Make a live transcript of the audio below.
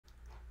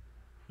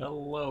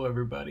Hello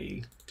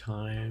everybody,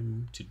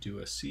 time to do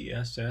a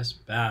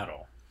CSS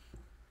battle.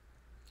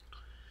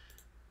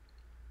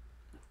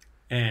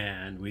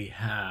 And we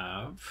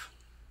have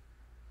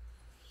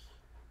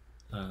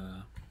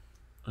an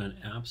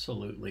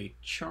absolutely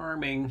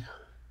charming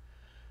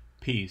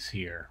piece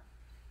here.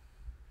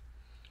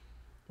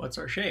 What's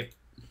our shape?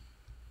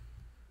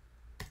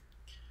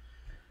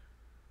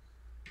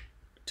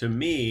 To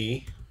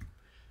me,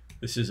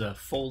 this is a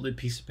folded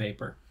piece of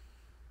paper.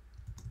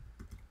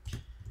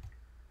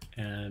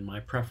 And my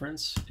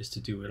preference is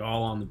to do it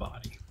all on the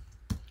body.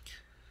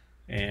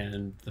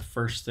 And the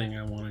first thing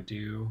I want to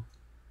do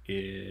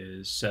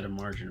is set a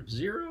margin of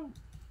 0.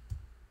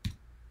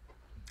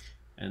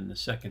 And the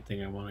second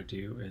thing I want to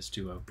do is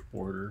do a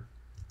border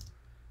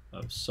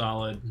of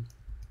solid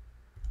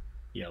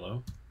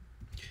yellow.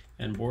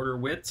 And border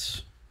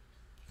widths,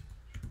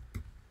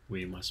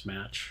 we must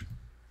match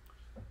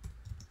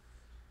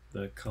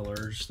the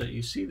colors that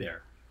you see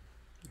there.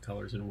 The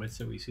colors and widths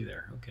that we see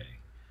there. Okay.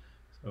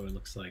 So it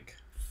looks like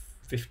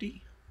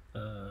 50,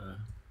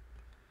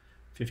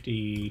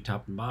 50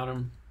 top and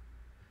bottom,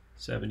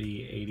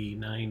 70, 80,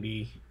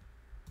 90,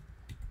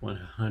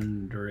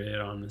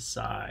 100 on the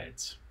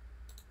sides.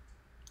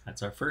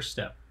 That's our first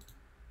step.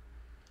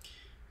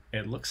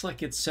 It looks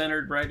like it's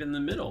centered right in the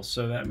middle,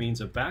 so that means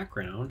a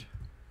background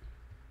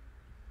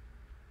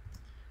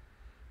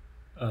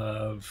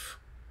of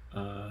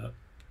a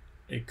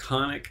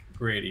conic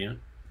gradient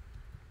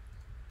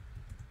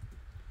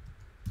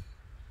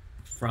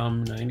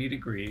from 90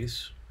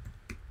 degrees,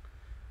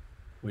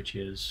 which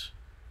is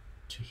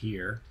to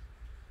here,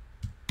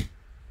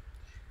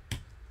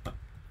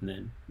 and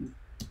then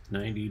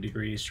 90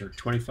 degrees or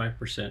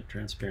 25%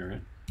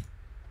 transparent,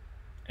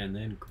 and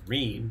then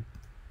green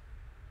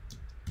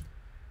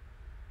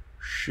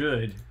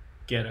should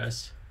get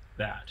us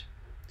that.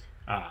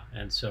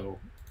 And so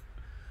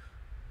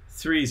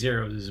 3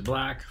 zeros is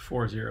black,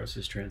 4 zeros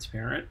is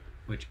transparent,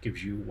 which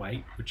gives you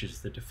white, which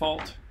is the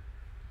default.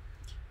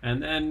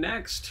 And then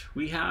next,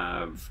 we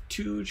have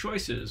two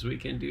choices. We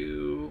can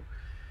do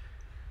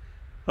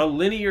a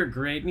linear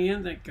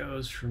gradient that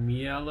goes from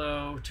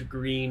yellow to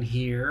green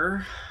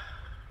here,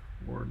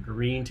 or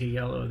green to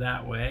yellow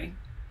that way.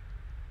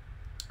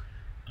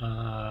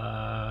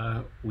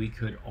 We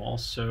could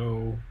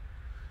also,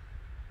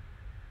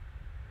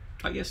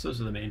 I guess those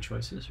are the main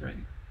choices,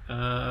 right?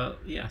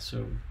 Yeah,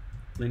 so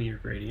linear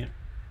gradient.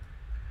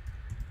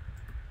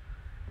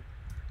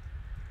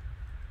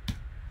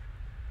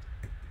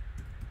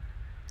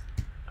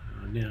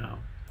 Now,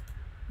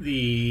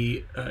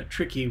 the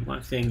tricky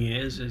one thing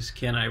is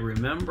can I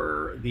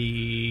remember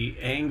the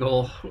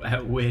angle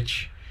at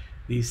which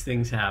these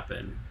things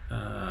happen?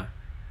 And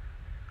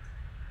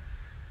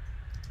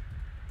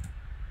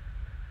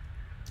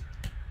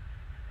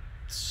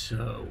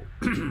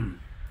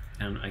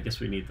I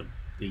guess we need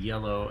the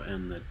yellow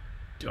and the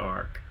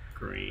dark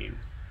green.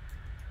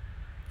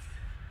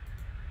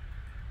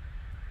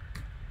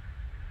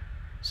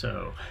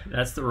 So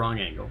that's the wrong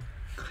angle.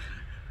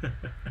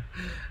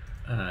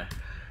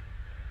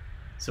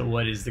 So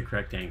what is the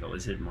correct angle?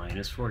 Is it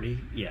minus 40?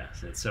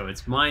 Yes, so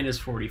it's minus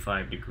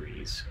 45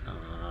 degrees.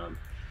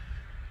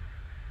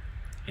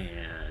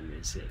 And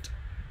is it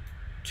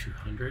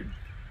 200?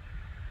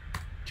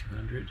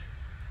 200?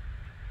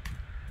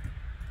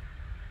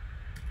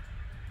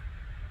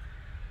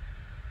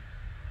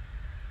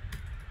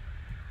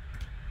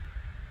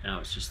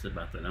 Now it's just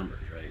about the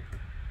numbers, right?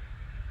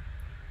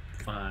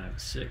 5,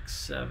 6,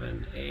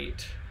 7,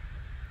 8,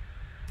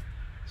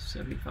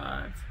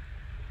 75.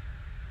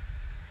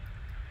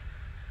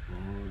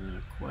 Oh,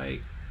 not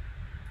quite.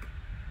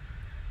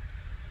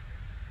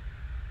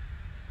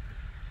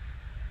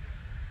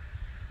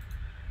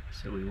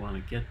 So we want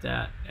to get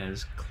that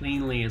as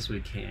cleanly as we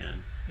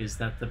can. Is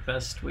that the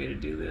best way to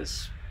do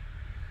this?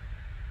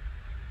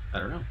 I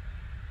don't know.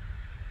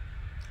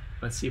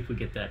 Let's see if we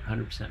get that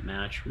 100%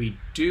 match. We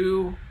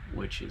do,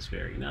 which is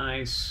very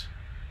nice.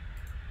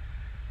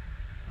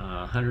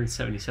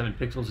 177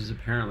 pixels is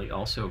apparently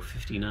also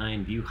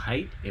 59 view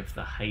height if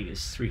the height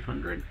is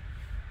 300.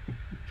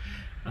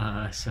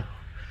 So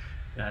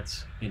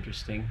that's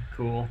interesting,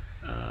 cool.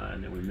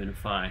 And then we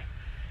minify,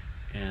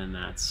 and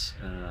that's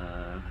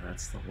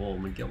the whole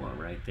Megillah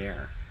right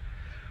there.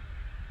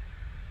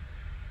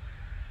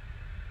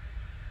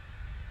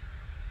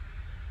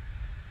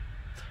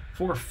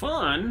 For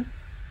fun,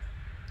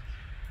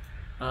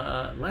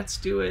 let's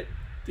do it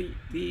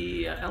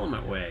the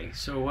element way.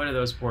 So what are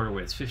those border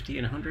widths? 50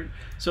 and 100.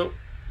 So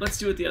let's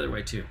do it the other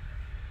way too,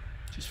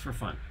 just for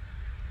fun.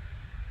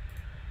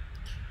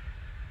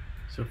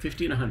 So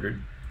 50 and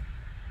 100,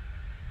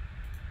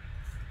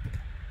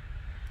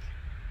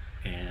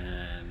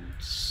 and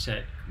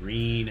set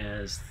green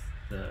as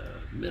the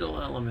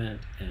middle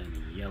element and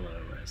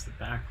yellow as the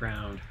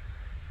background,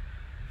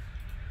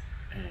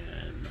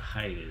 and the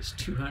height is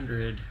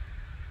 200.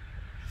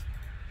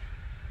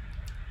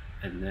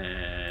 And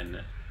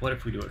then what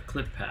if we do a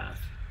clip path?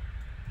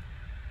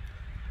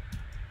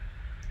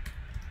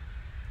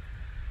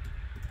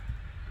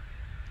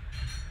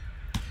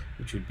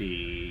 which which would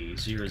be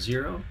 0,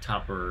 0,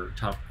 top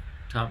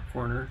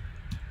corner,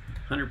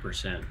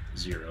 100%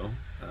 0,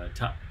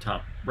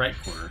 top right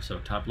corner, so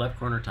top left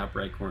corner, top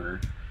right corner,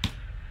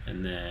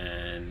 and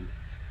then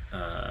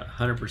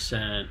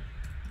 100%,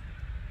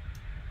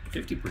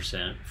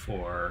 50%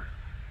 for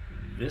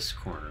this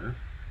corner,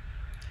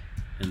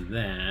 and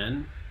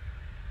then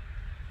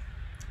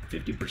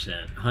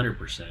 50%,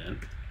 100%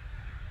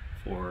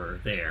 for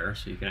there,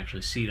 so you can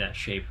actually see that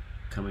shape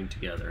coming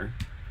together,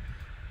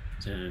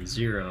 and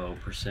 0%,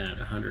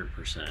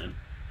 100%,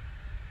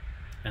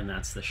 and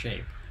that's the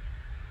shape.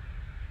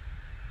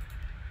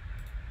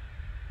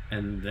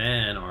 And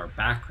then our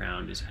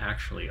background is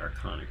actually our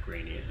conic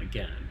gradient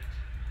again.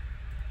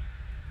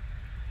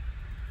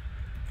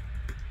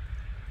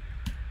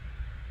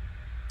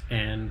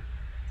 And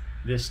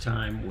this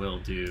time we'll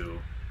do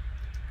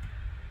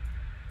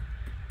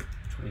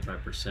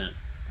 25%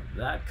 of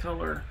that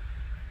color,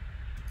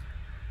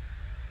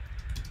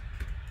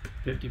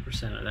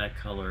 50% of that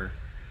color,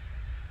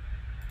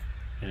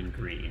 and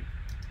green.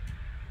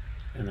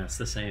 And that's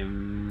the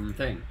same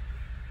thing.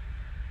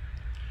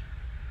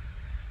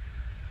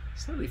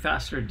 Slightly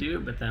faster to do,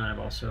 but then I've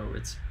also,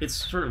 it's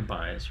sort of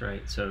biased,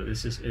 right? So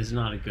this is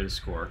not a good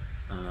score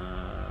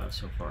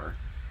so far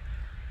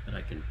that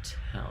I can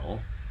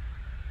tell.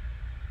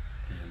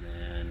 And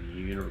then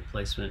unit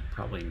replacement,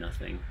 probably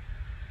nothing.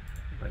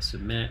 If I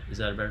submit, is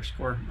that a better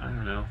score? I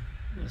don't know.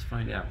 Let's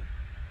find out.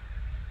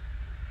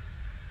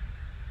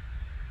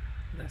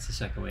 That's the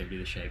second way to do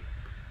the shape.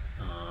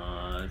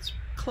 It's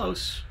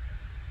close.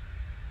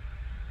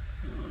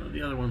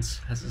 The other one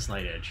has a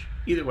slight edge.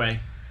 Either way,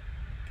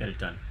 get it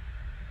done.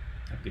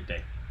 Have a good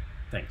day.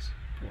 Thanks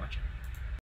for watching.